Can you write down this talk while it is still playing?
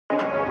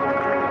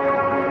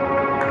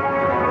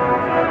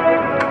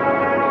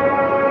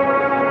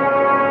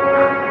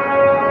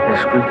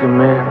Squeaky,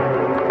 man,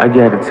 I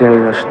gotta tell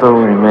you a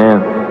story,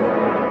 man.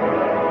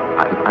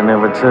 I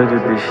never told you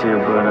this shit,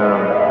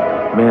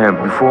 but man,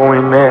 before we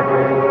met,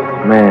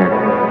 man,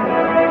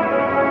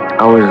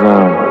 I was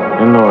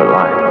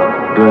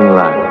like doing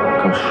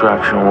like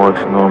construction works,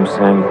 you know what I'm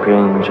saying,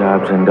 painting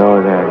jobs and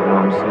all that, you know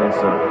what I'm saying.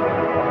 So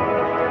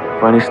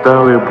funny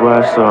story,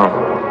 bro. So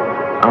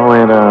I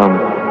went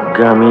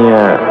got me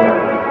a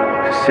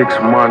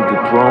 6-month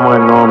diploma,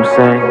 you know what I'm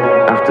saying.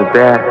 After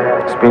that,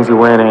 Spyne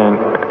went and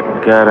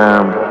got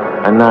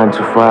a 9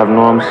 to 5, you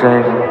know what I'm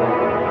saying.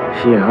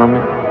 Shit,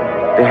 homie,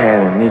 they had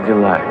a nigga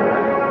like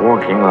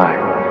working like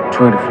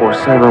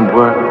 24/7,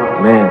 bro.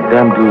 Man,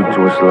 them dudes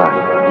was like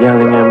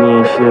yelling at me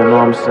and shit, you know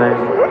what I'm saying.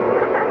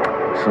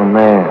 So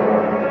man,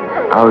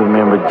 I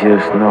remember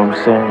just, you know what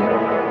I'm saying,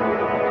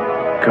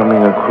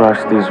 coming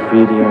across this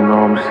video, you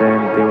know what I'm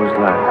saying. There was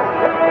like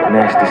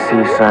Nasty C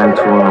signed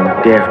to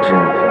Def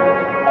Jam.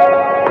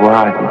 Bro,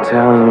 I'm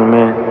telling you,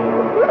 man,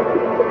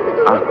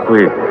 I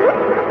quit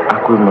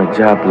my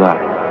job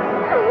like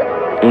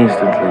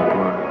instantly,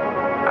 bro.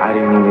 I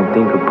didn't even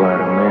think about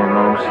it, man, you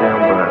know what I'm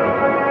saying. But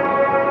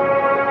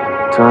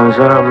turns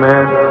out,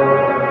 man,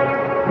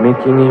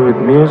 making it with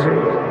music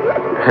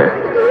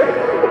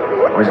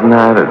was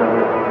not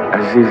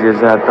as easy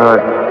as I thought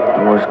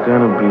it was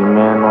gonna be,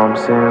 man, you know what I'm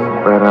saying.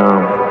 But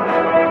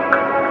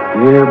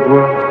yeah,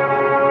 bro,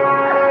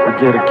 we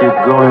gotta keep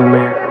going,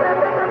 man.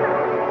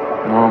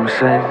 You know what I'm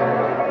saying?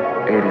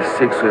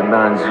 86 with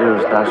 9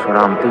 zeros, that's what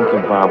I'm thinking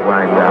about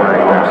right now. You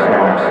know what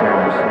I'm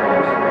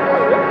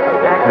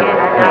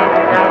saying?